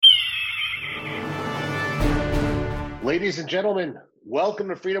Ladies and gentlemen, welcome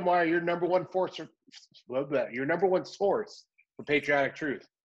to Freedom Wire, your number one source for patriotic truth.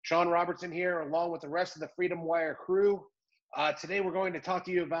 Sean Robertson here, along with the rest of the Freedom Wire crew. Today, we're going to talk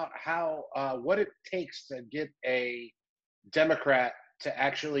to you about how what it takes to get a Democrat to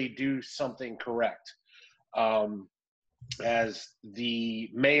actually do something correct. As the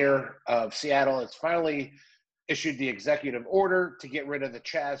mayor of Seattle has finally issued the executive order to get rid of the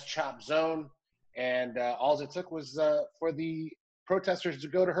Chaz Chop Zone. And all it took was for the protesters to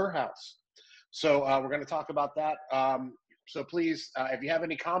go to her house. So we're going to talk about that. So please, if you have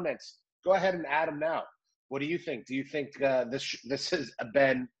any comments, go ahead and add them now. What do you think? Do you think this has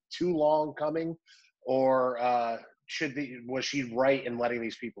been too long coming, or was she right in letting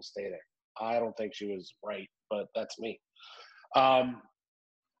these people stay there? I don't think she was right, but that's me.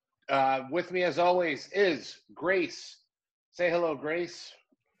 With me, as always, is Grace. Say hello, Grace.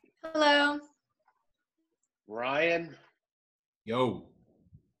 Hello. Ryan. Yo.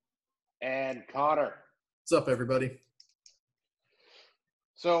 And Connor. What's up, everybody?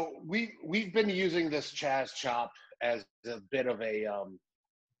 So we've been using this Chaz Chop as a bit of a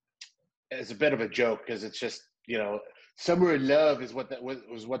joke, because it's just, summer of love is what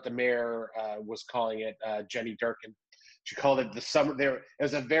the mayor was calling it. Jenny Durkin, she called it the summer.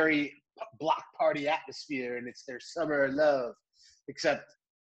 There's a very block party atmosphere, and it's their summer of love, except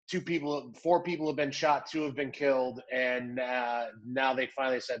 4 people have been shot, 2 have been killed, and now they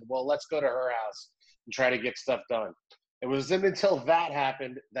finally said, well, let's go to her house and try to get stuff done. It wasn't until that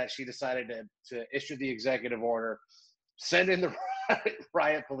happened that she decided to issue the executive order, send in the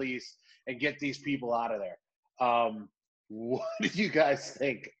riot police, and get these people out of there. What do you guys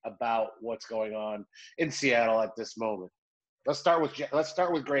think about what's going on in Seattle at this moment? Let's start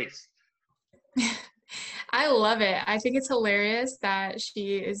with Grace. I love it. I think it's hilarious that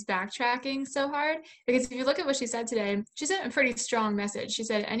she is backtracking so hard, because if you look at what she said today, she sent a pretty strong message. She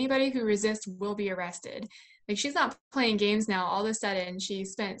said anybody who resists will be arrested. Like, she's not playing games now. All of a sudden, she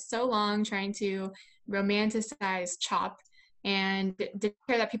spent so long trying to romanticize CHOP and didn't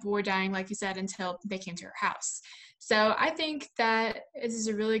care that people were dying, like you said, until they came to her house. So I think that this is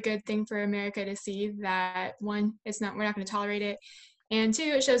a really good thing for America to see that, one, we're not going to tolerate it. And 2,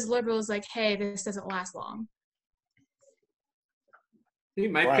 it shows liberals like, hey, this doesn't last long. I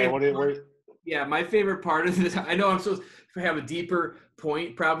think my favorite part of this, I know I'm supposed to have a deeper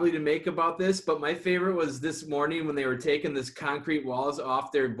point probably to make about this, but my favorite was this morning when they were taking this concrete walls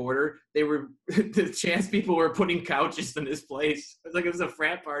off their border. The chance people were putting couches in this place. It was like it was a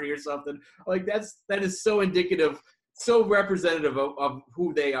frat party or something. Like, that is so indicative, so representative of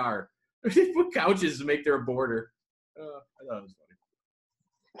who they are. They put couches to make their border. I thought it was funny.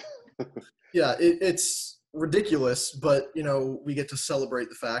 Yeah, it's ridiculous, but we get to celebrate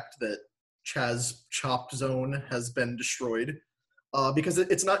the fact that Chaz Chop Zone has been destroyed, because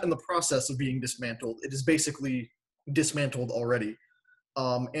it's not in the process of being dismantled. It is basically dismantled already.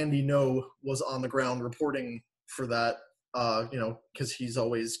 Andy Ngo was on the ground reporting for that, because he's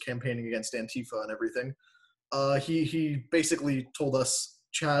always campaigning against Antifa and everything. He basically told us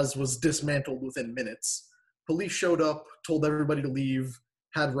Chaz was dismantled within minutes. Police showed up, told everybody to leave,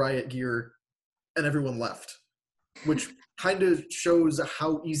 had riot gear, and everyone left, which kind of shows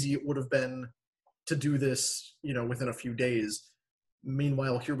how easy it would have been to do this, within a few days.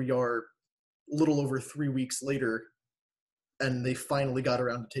 Meanwhile, here we are, a little over 3 weeks later, and they finally got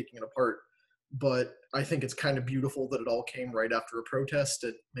around to taking it apart. But I think it's kind of beautiful that it all came right after a protest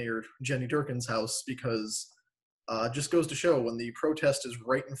at Mayor Jenny Durkin's house, because it just goes to show, when the protest is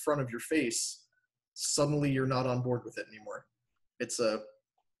right in front of your face, suddenly you're not on board with it anymore. It's a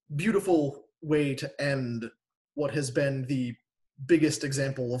beautiful way to end what has been the biggest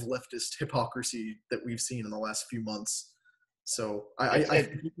example of leftist hypocrisy that we've seen in the last few months. So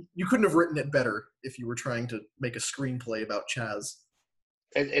you couldn't have written it better if you were trying to make a screenplay about Chaz.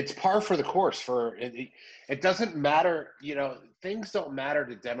 It's par for the course. It doesn't matter, things don't matter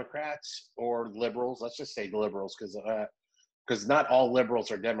to Democrats or liberals. Let's just say liberals, because not all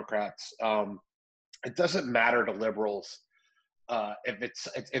liberals are Democrats. It doesn't matter to liberals.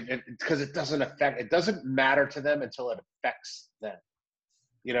 Because it doesn't matter to them until it affects them.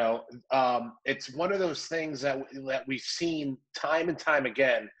 It's one of those things that we've seen time and time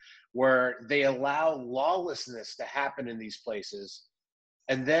again, where they allow lawlessness to happen in these places,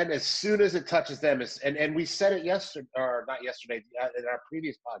 and then as soon as it touches them, and we said it yesterday, or not yesterday, in our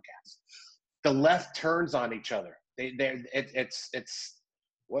previous podcast, the left turns on each other.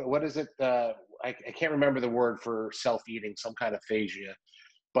 What is it? I can't remember the word for self-eating, some kind of aphasia,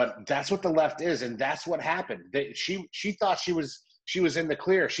 but that's what the left is, and that's what happened. She thought she was she was in the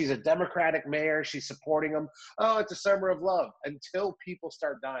clear. She's a Democratic mayor. She's supporting them. Oh, it's a summer of love until people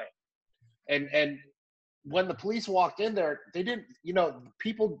start dying. And when the police walked in there, they didn't,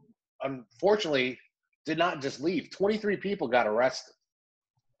 people unfortunately did not just leave. 23 people got arrested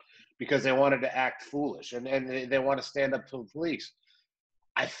because they wanted to act foolish and they want to stand up to the police.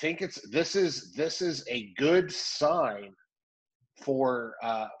 I think this is a good sign for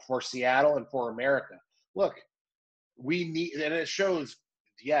Seattle and for America. Look, we need, and it shows,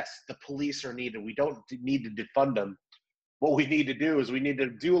 yes, the police are needed. We don't need to defund them. What we need to do is we need to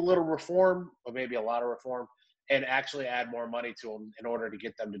do a little reform, or maybe a lot of reform, and actually add more money to them in order to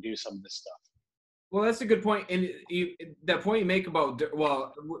get them to do some of this stuff. Well, that's a good point. And that point you make about,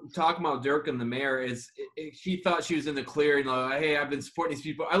 talking about Durkan, the mayor, is she thought she was in the clear. Hey, I've been supporting these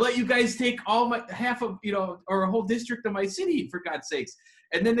people. I let you guys take all my half of, or a whole district of my city, for God's sakes.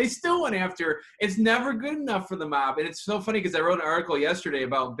 And then they still went after. It's never good enough for the mob. And it's so funny because I wrote an article yesterday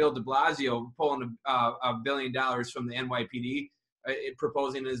about Bill de Blasio pulling $1 billion from the NYPD,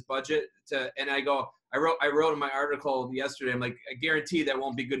 proposing his budget and I wrote in my article yesterday, I'm like, I guarantee that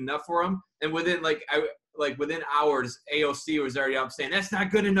won't be good enough for him. And within within hours, AOC was already up saying that's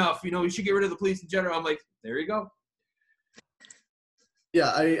not good enough. We should get rid of the police in general. I'm like, there you go.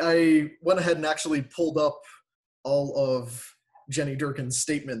 Yeah, I went ahead and actually pulled up all of Jenny Durkan's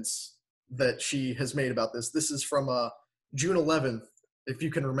statements that she has made about this. This is from June 11th, if you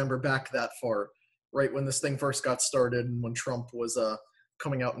can remember back that far, right when this thing first got started and when Trump was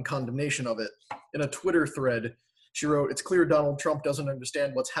coming out in condemnation of it. In a Twitter thread, she wrote, "It's clear Donald Trump doesn't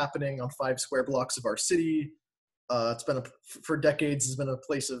understand what's happening on 5 square blocks of our city. It's been for decades, has been a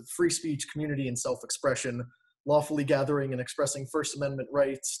place of free speech, community, and self-expression, lawfully gathering and expressing First Amendment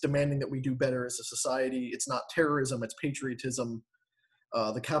rights, demanding that we do better as a society. It's not terrorism, it's patriotism.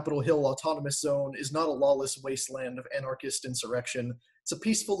 The Capitol Hill Autonomous Zone is not a lawless wasteland of anarchist insurrection. It's a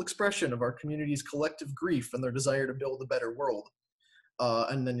peaceful expression of our community's collective grief and their desire to build a better world."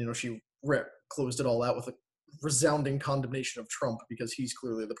 And then, she closed it all out with a resounding condemnation of Trump because he's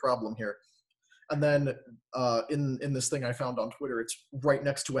clearly the problem here. And then in this thing I found on Twitter, it's right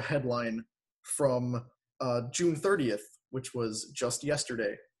next to a headline from June 30th, which was just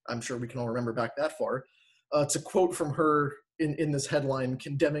yesterday. I'm sure we can all remember back that far. It's a quote from her in this headline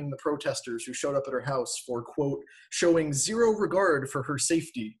condemning the protesters who showed up at her house for, quote, showing zero regard for her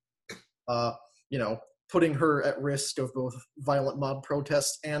safety, putting her at risk of both violent mob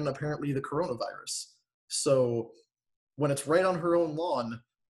protests and apparently the coronavirus. So when it's right on her own lawn,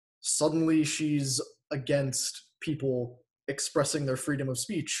 suddenly she's against people expressing their freedom of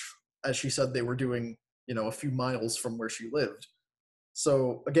speech, as she said they were doing, a few miles from where she lived.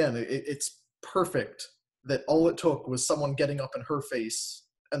 So again, it's perfect that all it took was someone getting up in her face,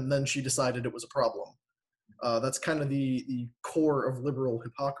 and then she decided it was a problem. That's kind of the core of liberal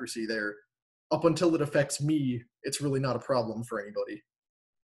hypocrisy there. Up until it affects me, it's really not a problem for anybody.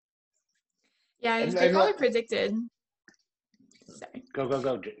 Yeah, they probably predicted. Sorry.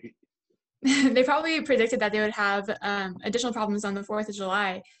 Go. They probably predicted that they would have additional problems on the 4th of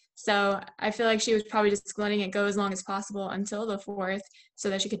July. So I feel like she was probably just letting it go as long as possible until the 4th so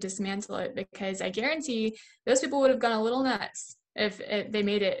that she could dismantle it, because I guarantee those people would have gone a little nuts if they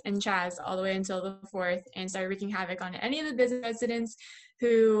made it in Chaz all the way until the 4th and started wreaking havoc on any of the business residents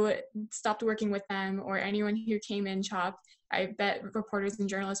who stopped working with them or anyone who came in chopped. I bet reporters and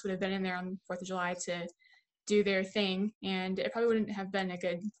journalists would have been in there on 4th of July to do their thing, and it probably wouldn't have been a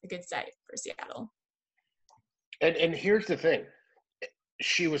good sight for Seattle. And here's the thing.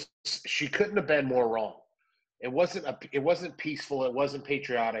 She couldn't have been more wrong. It wasn't peaceful, it wasn't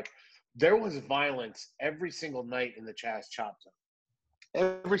patriotic. There was violence every single night in the Chaz Chop Zone.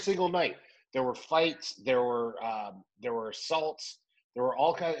 Every single night. There were fights, there were assaults, there were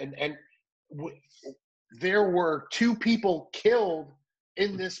all kinds, there were 2 people killed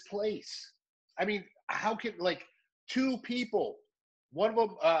in this place. I mean, how can 2 people? One of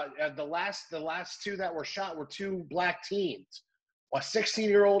them, the last 2 that were shot were 2 black teens, a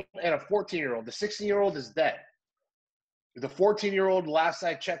 16-year-old and a 14-year-old. The 16-year-old is dead. The 14-year-old, last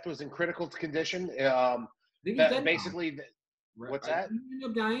I checked, was in critical condition. Basically, what's that?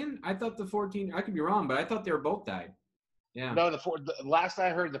 Dying? I thought the 14. I could be wrong, but I thought they were both died. Yeah. No, the last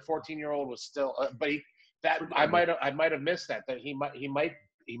I heard, the 14-year-old was still, but I might have missed that. That he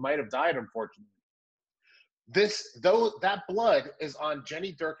might have died, unfortunately. That blood is on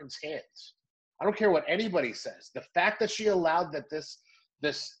Jenny Durkan's hands. I don't care what anybody says. The fact that she allowed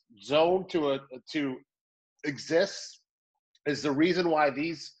this zone to exist is the reason why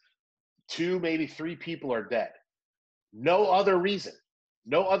these 2, maybe 3 people are dead. No other reason.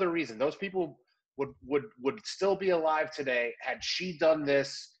 Those people would still be alive today had she done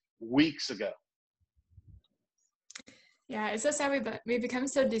this weeks ago. Yeah, it's so sad we become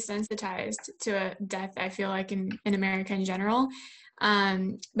so desensitized to a death, I feel like, in America in general.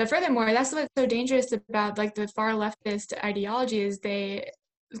 But furthermore, that's what's so dangerous about like the far leftist ideology is they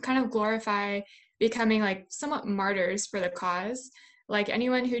kind of glorify becoming like somewhat martyrs for the cause. Like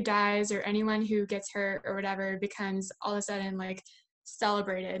anyone who dies or anyone who gets hurt or whatever becomes all of a sudden like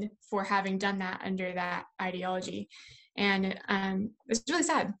celebrated for having done that under that ideology. And it's really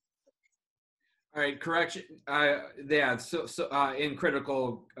sad. All right, correction. Yeah, so in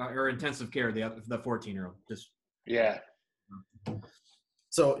critical or intensive care, the 14-year-old just. Yeah.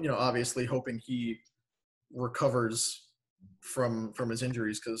 So, obviously hoping he recovers from his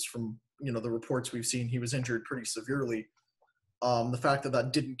injuries, because from, the reports we've seen, he was injured pretty severely. The fact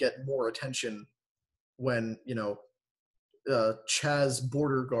that didn't get more attention when, Chaz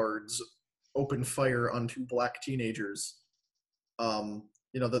border guards opened fire on 2 black teenagers.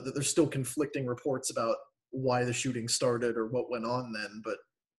 There's still conflicting reports about why the shooting started or what went on then, but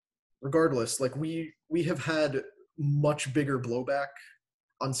regardless, like we have had much bigger blowback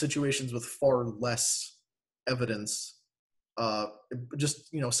on situations with far less evidence.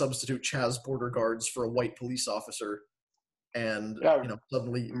 Substitute Chaz border guards for a white police officer, and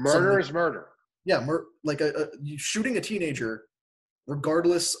suddenly murder is murder. Yeah, shooting a teenager,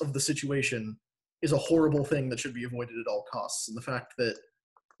 regardless of the situation, is a horrible thing that should be avoided at all costs. And the fact that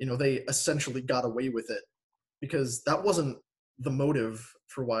they essentially got away with it, because that wasn't the motive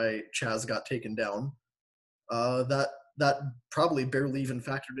for why Chaz got taken down. That probably barely even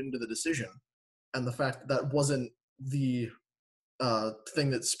factored into the decision. And the fact that wasn't the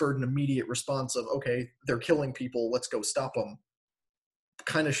thing that spurred an immediate response of, okay, they're killing people, let's go stop them,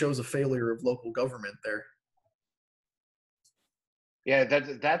 kind of shows a failure of local government there. Yeah,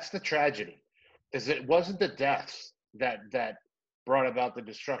 that's the tragedy, is it wasn't the deaths that brought about the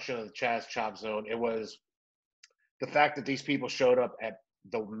destruction of the Chaz Chop Zone. It was the fact that these people showed up at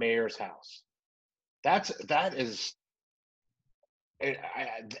the mayor's house.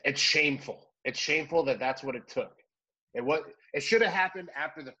 It's shameful. It's shameful that that's what it took. It should have happened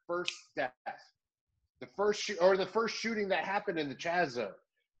after the first death, the first shooting that happened in the Chaz Zone,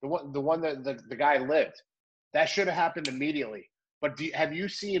 the one that the guy lived. That should have happened immediately. But have you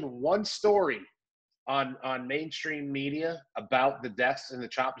seen one story on mainstream media about the deaths in the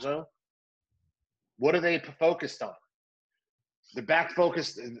Chop Zone? What are they focused on?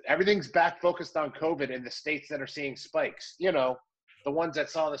 Everything's back focused on COVID in the states that are seeing spikes. The ones that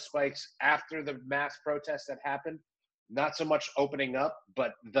saw the spikes after the mass protests that happened, not so much opening up,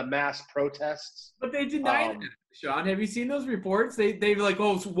 but the mass protests. But they denied it, Sean. Have you seen those reports? They like,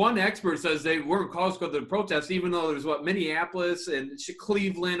 one expert says they weren't caused by the protests, even though there's Minneapolis and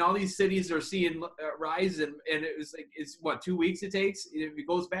Cleveland, all these cities are seeing rise, and it was like, it's 2 weeks it takes? It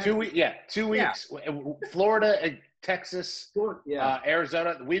goes back 2 weeks. Yeah, 2 weeks. Yeah. Florida and Texas,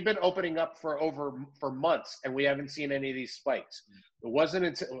 Arizona, we've been opening up for months, and we haven't seen any of these spikes. It wasn't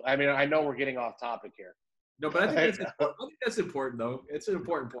until, I know we're getting off topic here. No, but I think that's important, though. It's an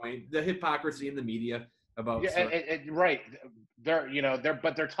important point. The hypocrisy in the media about right.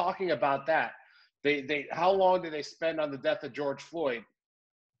 They're talking about that. They how long did they spend on the death of George Floyd?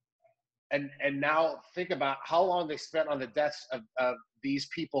 And now think about how long they spent on the deaths of these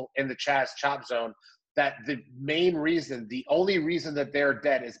people in the Chaz Chop Zone. That the only reason that they're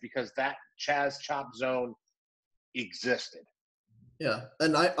dead is because that Chaz Chop Zone existed. Yeah,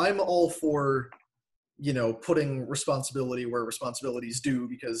 and I'm all for putting responsibility where responsibility is due,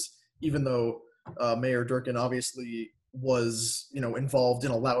 because even though Mayor Durkan obviously was, involved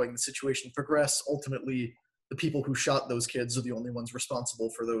in allowing the situation to progress, ultimately the people who shot those kids are the only ones responsible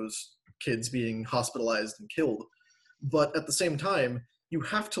for those kids being hospitalized and killed. But at the same time, you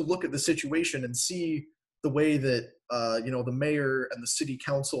have to look at the situation and see the way that, the mayor and the city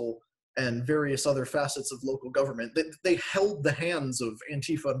council and various other facets of local government, they held the hands of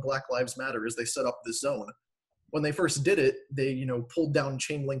Antifa and Black Lives Matter as they set up this zone. When they first did it, they, pulled down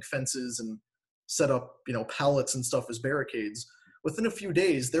chain link fences and set up, pallets and stuff as barricades. Within a few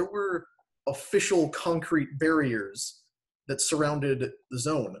days, there were official concrete barriers that surrounded the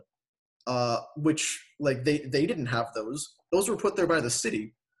zone, which, they didn't have those. Those were put there by the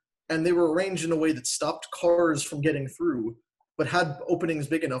city, and they were arranged in a way that stopped cars from getting through, but had openings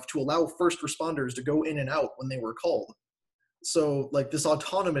big enough to allow first responders to go in and out when they were called. So, this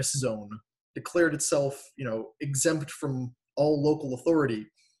autonomous zone declared itself, exempt from all local authority.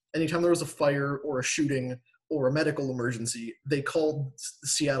 Anytime there was a fire or a shooting or a medical emergency, they called the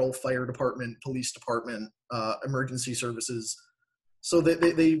Seattle Fire Department, Police Department, emergency services, So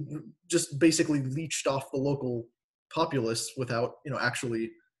they just basically leached off the local populace without,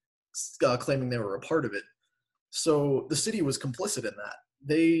 actually claiming they were a part of it. So the city was complicit in that.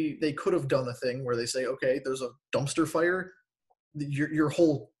 They could have done a thing where they say, okay, there's a dumpster fire. Your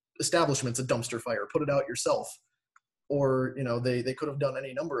whole establishment's a dumpster fire. Put it out yourself. Or, they could have done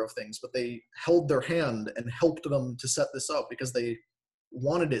any number of things, but they held their hand and helped them to set this up because they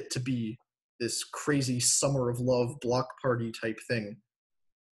wanted it to be this crazy summer of love block party type thing.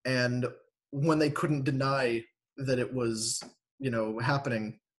 And when they couldn't deny that it was,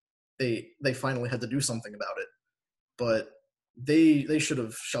 happening, they finally had to do something about it. But they should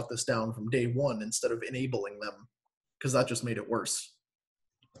have shut this down from day one instead of enabling them, because that just made it worse.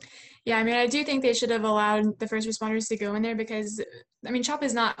 Yeah, I mean, I do think they should have allowed the first responders to go in there because, I mean, CHOP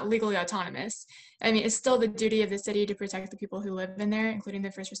is not legally autonomous. I mean, it's still the duty of the city to protect the people who live in there, including the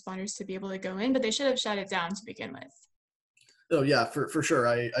first responders, to be able to go in, but they should have shut it down to begin with. Oh, yeah, for sure.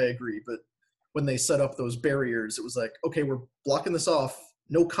 I agree. But when they set up those barriers, it was like, okay, we're blocking this off.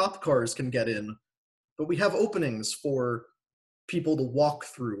 No cop cars can get in, but we have openings for people to walk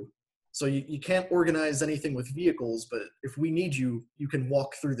through. So you can't organize anything with vehicles, but if we need you, you can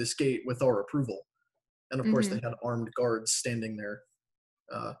walk through this gate with our approval. And of course, they had armed guards standing there,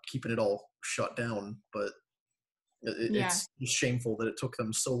 keeping it all shut down. But it's just shameful that it took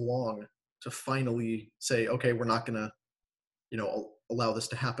them so long to finally say, okay, we're not going to, allow this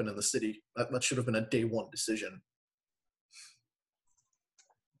to happen in the city. That should have been a day one decision.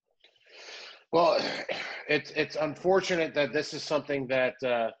 Well, it's unfortunate that this is something that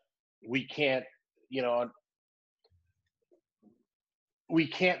we can't, we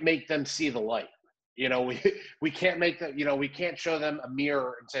can't make them see the light. We can't make them, we can't show them a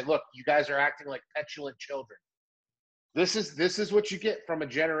mirror and say, look, you guys are acting like petulant children. This is what you get from a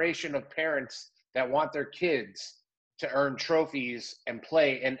generation of parents that want their kids to earn trophies and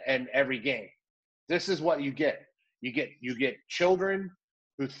play in every game. This is what you get. You get children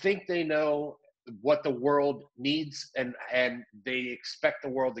who think they know what the world needs and they expect the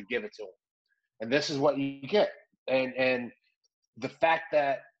world to give it to them. And this is what you get. And the fact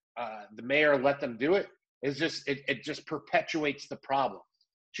that the mayor let them do it is just, it just perpetuates the problem.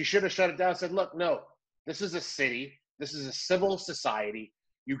 She should have shut it down and said, look, no, this is a city. This is a civil society.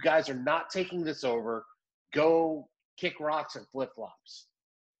 You guys are not taking this over. Go kick rocks and flip-flops.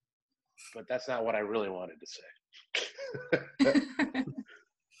 But that's not what I really wanted to say.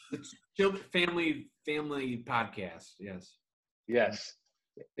 Family podcast. Yes.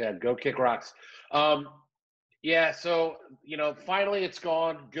 Yeah. Go kick rocks. Yeah. So, finally it's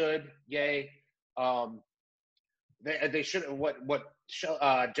gone. Good. Yay. They should, what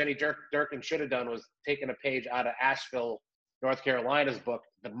Jenny Durkin should have done was taken a page out of Asheville, North Carolina's book.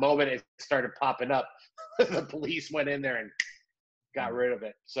 The moment it started popping up, the police went in there and got rid of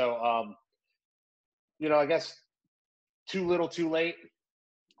it. So, I guess too little, too late.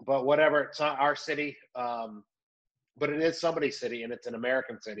 But whatever, it's not our city, but it is somebody's city, and it's an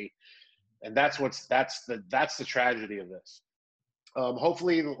American city, and that's the tragedy of this.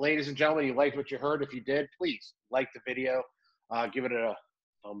 Hopefully, ladies and gentlemen, you liked what you heard. If you did, please like the video, give it a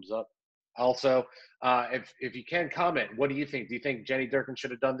thumbs up. Also, if you can, comment. What do you think? Do you think Jenny Durkin should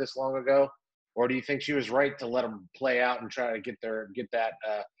have done this long ago, or do you think she was right to let them play out and try to get that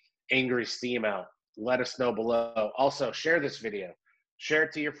angry steam out? Let us know below. Also, share this video. Share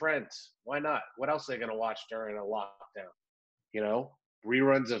it to your friends. Why not? What else are they going to watch during a lockdown?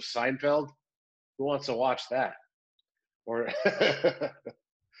 Reruns of Seinfeld? Who wants to watch that? Or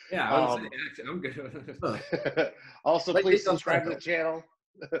yeah, I'm good. Also, please subscribe to the channel.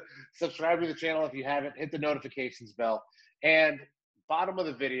 Subscribe to the channel if you haven't. Hit the notifications bell. And bottom of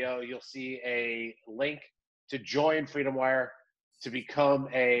the video, you'll see a link to join Freedom Wire to become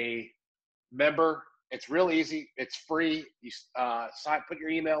a member. It's real easy. It's free. You put your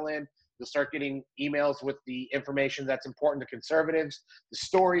email in. You'll start getting emails with the information that's important to conservatives, the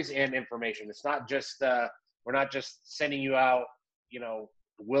stories and information. It's not just we're not just sending you out,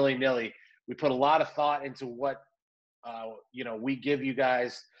 willy-nilly. We put a lot of thought into what we give you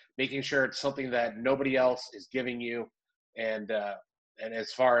guys, making sure it's something that nobody else is giving you, and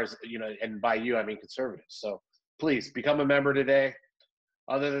as far as and by you I mean conservatives. So please become a member today.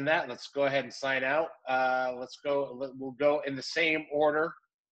 Other than that, let's go ahead and sign out. We'll go in the same order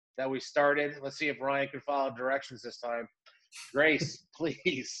that we started. Let's see if Ryan can follow directions this time. Grace,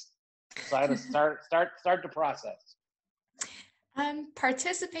 please start the process.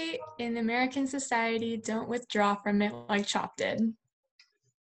 Participate in American society. Don't withdraw from it like CHOP did.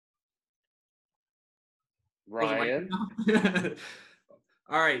 Ryan.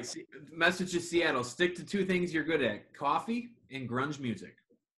 All right. Message to Seattle. Stick to 2 things you're good at: coffee and grunge music.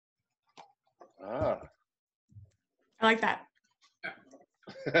 Ah. I like that.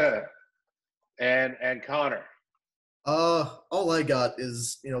 and Connor. All I got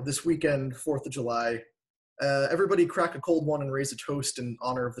is, this weekend, 4th of July, everybody crack a cold one and raise a toast in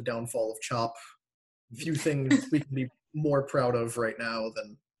honor of the downfall of CHOP. Few things we can be more proud of right now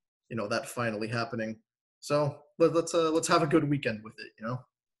than, that finally happening. So let's have a good weekend with it, All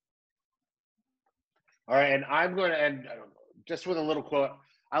right, and I'm going to end just with a little quote.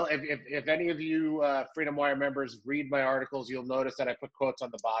 If any of you Freedom Wire members read my articles, you'll notice that I put quotes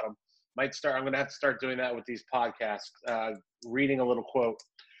on the bottom. I'm going to have to start doing that with these podcasts, reading a little quote.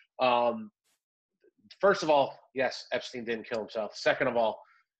 First of all, yes, Epstein didn't kill himself. Second of all,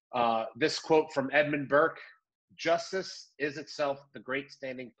 this quote from Edmund Burke: "Justice is itself the great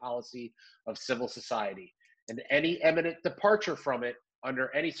standing policy of civil society, and any eminent departure from it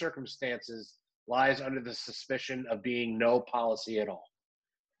under any circumstances lies under the suspicion of being no policy at all."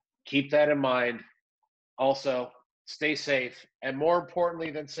 Keep that in mind. Also, stay safe, and more importantly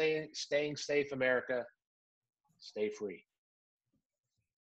than staying safe, America, stay free.